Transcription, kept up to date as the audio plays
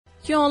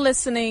You're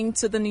listening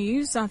to the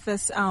news at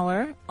this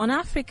hour on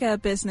Africa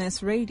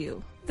Business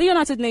Radio. The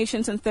United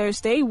Nations on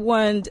Thursday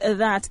warned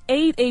that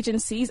aid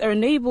agencies are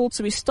unable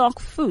to restock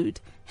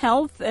food,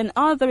 health and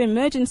other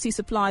emergency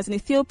supplies in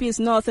Ethiopia's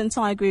northern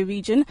Tigray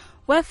region,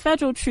 where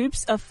federal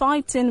troops are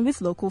fighting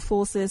with local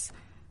forces.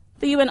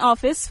 The UN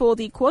Office for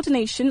the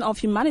Coordination of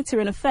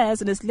Humanitarian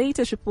Affairs in its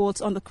latest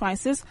report on the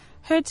crisis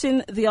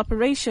hurting the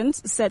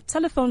operations said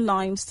telephone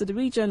lines to the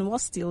region were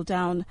still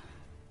down.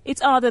 It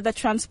added that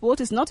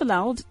transport is not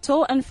allowed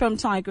to and from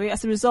Tigray,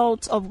 as a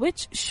result of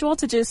which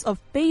shortages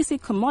of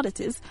basic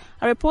commodities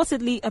are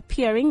reportedly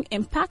appearing,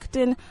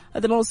 impacting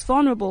the most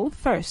vulnerable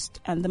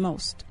first and the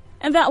most.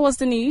 And that was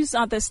the news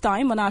at this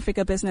time on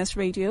Africa Business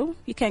Radio.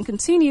 You can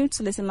continue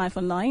to listen live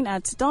online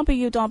at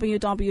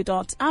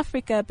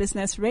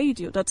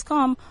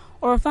www.africabusinessradio.com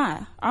or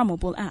via our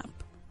mobile app.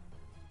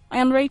 I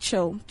am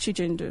Rachel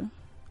Chijindu.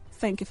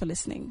 Thank you for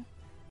listening.